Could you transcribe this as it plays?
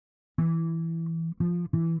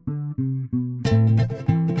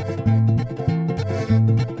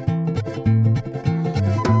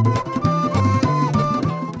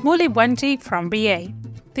Muli Bwanji from BA.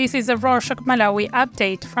 This is a Rorschach Malawi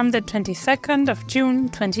update from the 22nd of June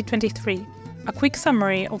 2023. A quick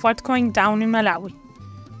summary of what's going down in Malawi.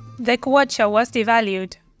 The Kwacha was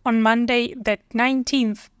devalued. On Monday, the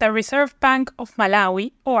 19th, the Reserve Bank of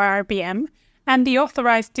Malawi, or RBM, and the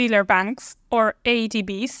Authorized Dealer Banks, or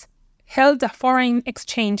ADBs, held a foreign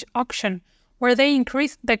exchange auction where they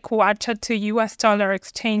increased the Kwacha to US dollar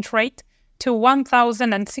exchange rate to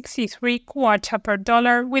 1,063 Kwacha per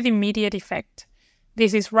dollar with immediate effect.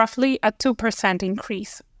 This is roughly a 2%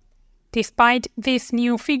 increase. Despite these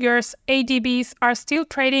new figures, ADBs are still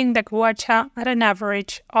trading the Kwacha at an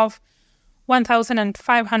average of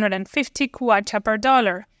 1,550 Kwacha per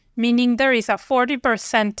dollar, meaning there is a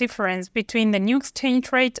 40% difference between the new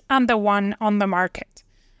exchange rate and the one on the market.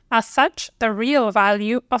 As such, the real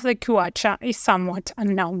value of the Kwacha is somewhat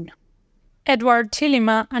unknown. Edward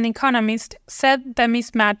Chilima, an economist, said the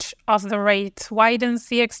mismatch of the rates widens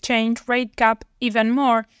the exchange rate gap even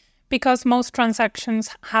more because most transactions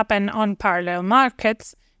happen on parallel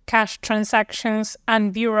markets, cash transactions,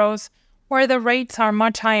 and bureaus where the rates are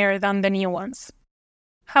much higher than the new ones.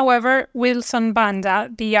 However, Wilson Banda,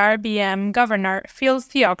 the RBM governor, feels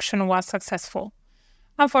the auction was successful.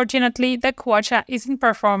 Unfortunately, the Kwacha isn't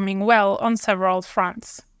performing well on several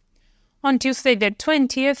fronts. On Tuesday the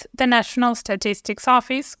 20th, the National Statistics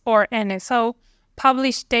Office, or NSO,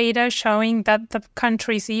 published data showing that the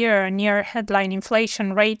country's year-on-year headline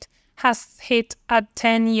inflation rate has hit a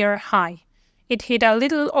 10-year high. It hit a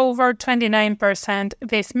little over 29%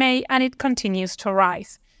 this May, and it continues to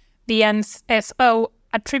rise. The NSO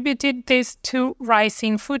attributed this to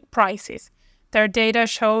rising food prices. Their data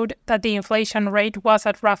showed that the inflation rate was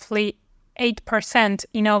at roughly 8%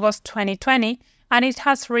 in August 2020, and it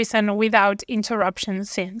has risen without interruption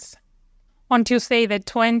since. On Tuesday the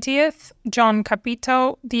 20th, John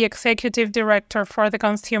Capito, the executive director for the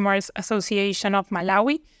Consumers Association of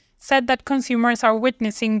Malawi, said that consumers are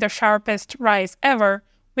witnessing the sharpest rise ever,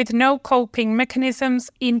 with no coping mechanisms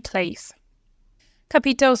in place.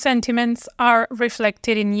 Capito's sentiments are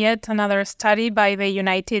reflected in yet another study by the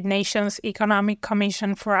United Nations Economic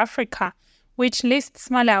Commission for Africa, which lists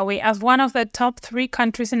Malawi as one of the top 3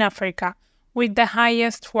 countries in Africa with the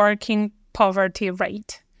highest working poverty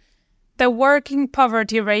rate. The working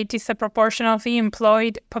poverty rate is the proportion of the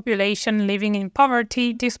employed population living in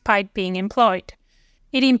poverty despite being employed.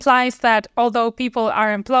 It implies that although people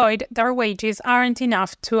are employed, their wages aren't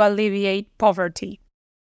enough to alleviate poverty.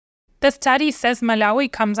 The study says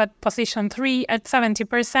Malawi comes at position 3 at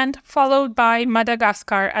 70%, followed by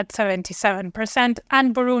Madagascar at 77%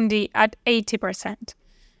 and Burundi at 80%.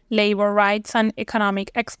 Labor rights and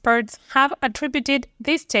economic experts have attributed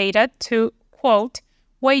this data to, quote,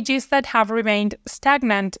 wages that have remained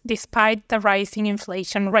stagnant despite the rising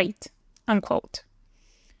inflation rate, unquote.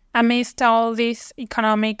 Amidst all this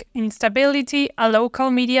economic instability, a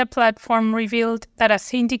local media platform revealed that a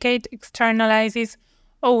syndicate externalizes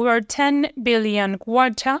over 10 billion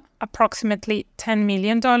Kwacha, approximately $10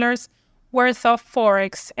 million, worth of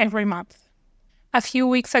forex every month. A few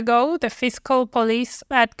weeks ago, the fiscal police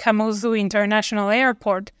at Kamuzu International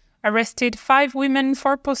Airport arrested 5 women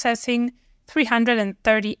for possessing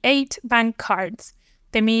 338 bank cards.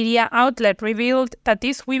 The media outlet revealed that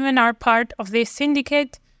these women are part of this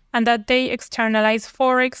syndicate and that they externalize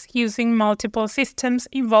forex using multiple systems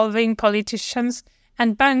involving politicians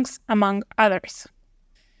and banks, among others.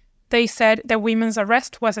 They said the women's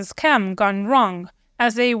arrest was a scam gone wrong,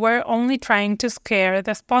 as they were only trying to scare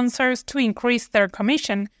the sponsors to increase their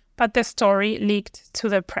commission, but the story leaked to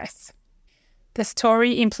the press. The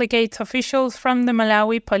story implicates officials from the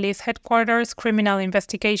Malawi Police Headquarters Criminal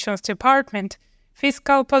Investigations Department,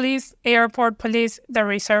 Fiscal Police, Airport Police, the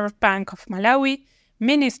Reserve Bank of Malawi,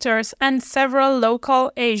 ministers, and several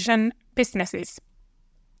local Asian businesses.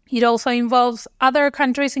 It also involves other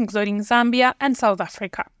countries including Zambia and South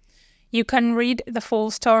Africa. You can read the full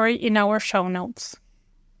story in our show notes.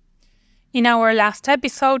 In our last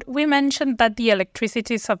episode, we mentioned that the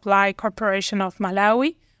Electricity Supply Corporation of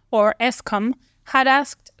Malawi, or ESCOM, had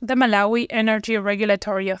asked the Malawi Energy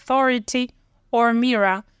Regulatory Authority, or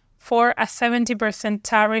MIRA, for a 70%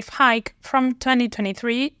 tariff hike from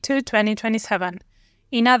 2023 to 2027.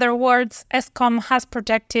 In other words, ESCOM has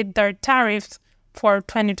projected their tariffs for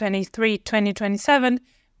 2023-2027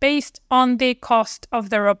 based on the cost of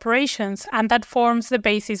their operations, and that forms the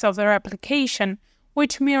basis of their application,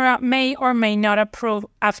 which MIRA may or may not approve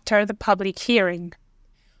after the public hearing.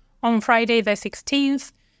 On Friday the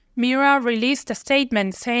 16th, MIRA released a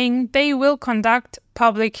statement saying they will conduct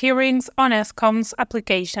public hearings on ESCOM's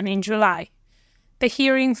application in July. The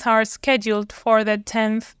hearings are scheduled for the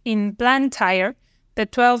 10th in Blantyre, the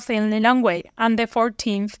 12th in Lilongwe, and the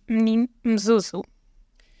 14th in Mzuzu.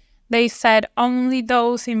 They said only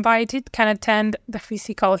those invited can attend the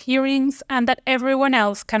physical hearings and that everyone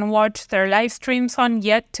else can watch their live streams on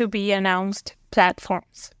yet-to-be-announced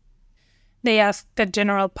platforms. They asked the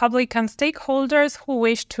general public and stakeholders who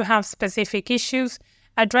wish to have specific issues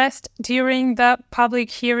addressed during the public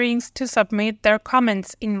hearings to submit their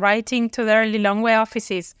comments in writing to their Lilongwe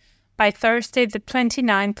offices by Thursday, the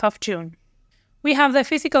 29th of June. We have the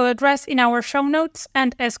physical address in our show notes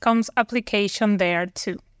and ESCOM's application there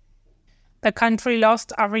too. The country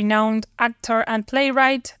lost a renowned actor and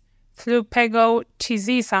playwright, Tlupego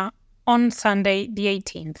Chiziza, on Sunday the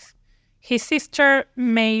 18th. His sister,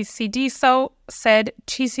 May Sidiso, said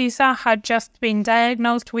Chiziza had just been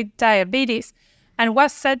diagnosed with diabetes and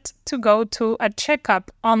was set to go to a checkup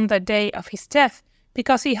on the day of his death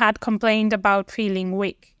because he had complained about feeling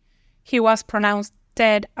weak. He was pronounced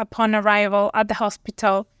dead upon arrival at the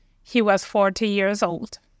hospital. He was 40 years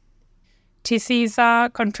old.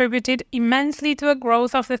 Chiziza contributed immensely to the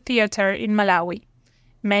growth of the theater in Malawi.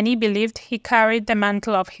 Many believed he carried the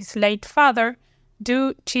mantle of his late father,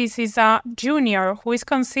 Du Chiziza Jr., who is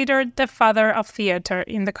considered the father of theater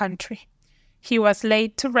in the country. He was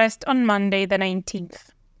laid to rest on Monday the 19th.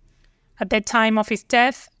 At the time of his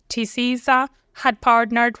death, Chiziza had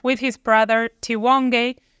partnered with his brother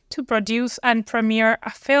Tiwonge to produce and premiere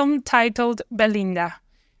a film titled Belinda.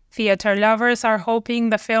 Theater lovers are hoping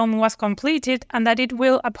the film was completed and that it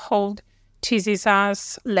will uphold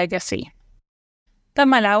Chiziza's legacy. The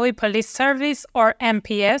Malawi Police Service, or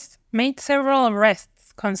MPS, made several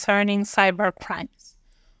arrests concerning cybercrimes.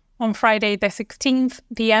 On Friday the 16th,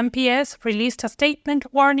 the MPS released a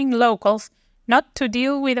statement warning locals not to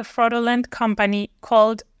deal with a fraudulent company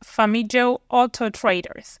called Famijo Auto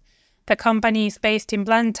Traders. The company is based in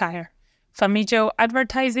Blantyre. Famijo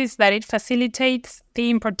advertises that it facilitates the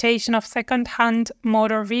importation of second-hand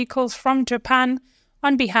motor vehicles from Japan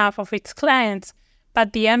on behalf of its clients,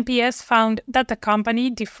 but the MPS found that the company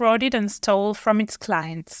defrauded and stole from its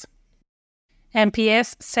clients.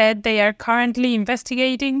 MPS said they are currently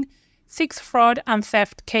investigating 6 fraud and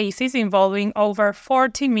theft cases involving over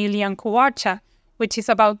 40 million kwacha, which is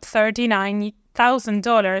about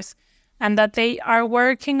 $39,000, and that they are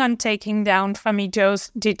working on taking down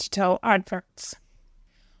Famijo's digital adverts.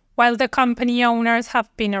 While the company owners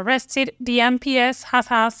have been arrested, the MPS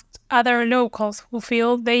has asked other locals who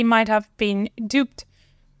feel they might have been duped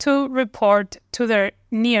to report to their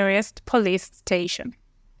nearest police station.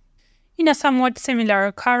 In a somewhat similar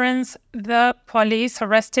occurrence, the police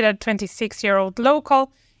arrested a 26-year-old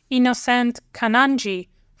local, Innocent Kananji,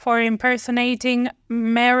 for impersonating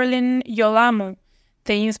Marilyn Yolamu,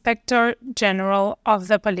 the Inspector General of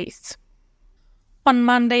the police. On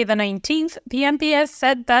Monday the 19th, the MPS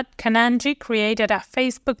said that Kananji created a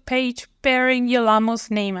Facebook page bearing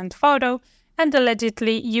Yolamu's name and photo and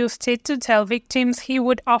allegedly used it to tell victims he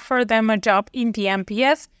would offer them a job in the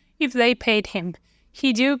MPS if they paid him.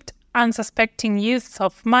 He duped unsuspecting youths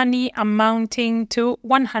of money amounting to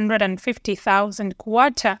 150,000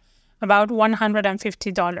 kwacha, about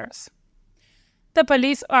 $150. The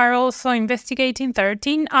police are also investigating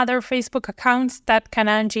 13 other Facebook accounts that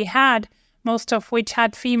Kananji had, most of which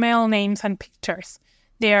had female names and pictures.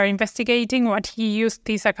 They are investigating what he used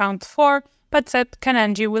these accounts for, but said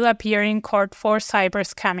Kananji will appear in court for cyber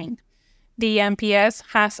scamming. The MPS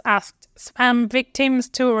has asked spam victims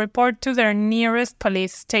to report to their nearest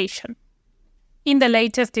police station. In the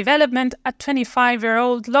latest development, a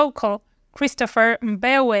 25-year-old local, Christopher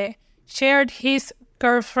Mbewe, shared his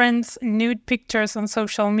girlfriend's nude pictures on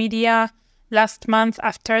social media last month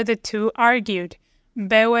after the two argued.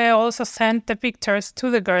 Mbewe also sent the pictures to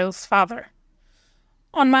the girl's father.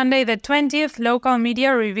 On Monday the 20th, local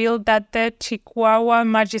media revealed that the Chihuahua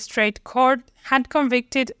Magistrate Court had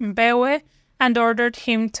convicted Mbewe and ordered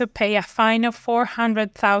him to pay a fine of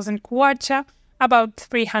 400,000 kwacha, about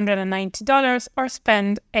 $390, or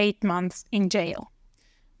spend 8 months in jail.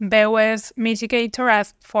 Mbewe's mitigator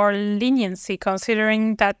asked for leniency,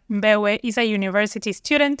 considering that Mbewe is a university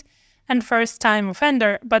student and first-time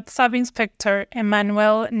offender, but Sub-Inspector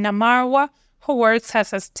Emmanuel Namarwa, who works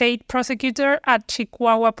as a state prosecutor at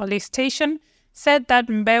Chihuahua Police Station, said that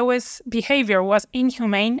Mbewe's behavior was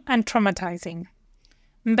inhumane and traumatizing.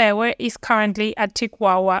 Mbewe is currently at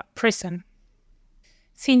Chihuahua Prison.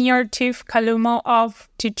 Senior Chief Kalumo of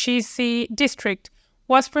Chichisi District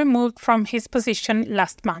was removed from his position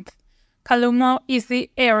last month. Kalumo is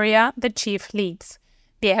the area the chief leads.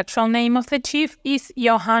 The actual name of the chief is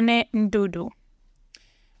Yohane Ndudu.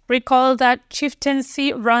 Recall that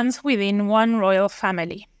chieftaincy runs within one royal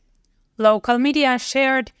family. Local media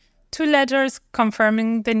shared 2 letters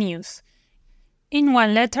confirming the news. In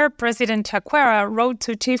one letter, President Chakwera wrote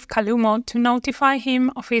to Chief Kalumo to notify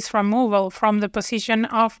him of his removal from the position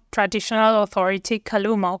of Traditional Authority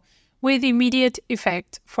Kalumo with immediate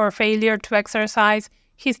effect for failure to exercise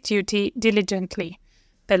his duty diligently.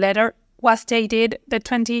 The letter was dated the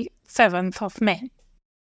 27th of May.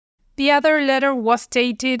 The other letter was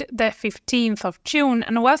dated the 15th of June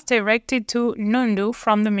and was directed to Nundu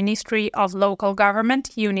from the Ministry of Local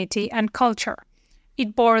Government, Unity and Culture.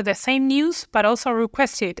 It bore the same news, but also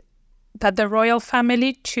requested that the royal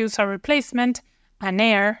family choose a replacement, an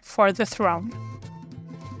heir for the throne.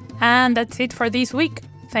 And that's it for this week.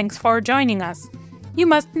 Thanks for joining us. You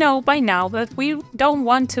must know by now that we don't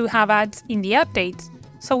want to have ads in the updates,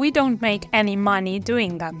 so we don't make any money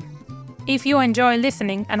doing them. If you enjoy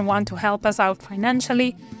listening and want to help us out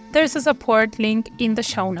financially, there's a support link in the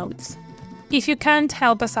show notes. If you can't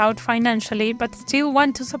help us out financially but still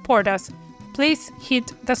want to support us, please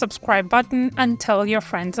hit the subscribe button and tell your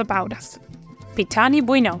friends about us. Pitani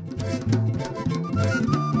Bueno!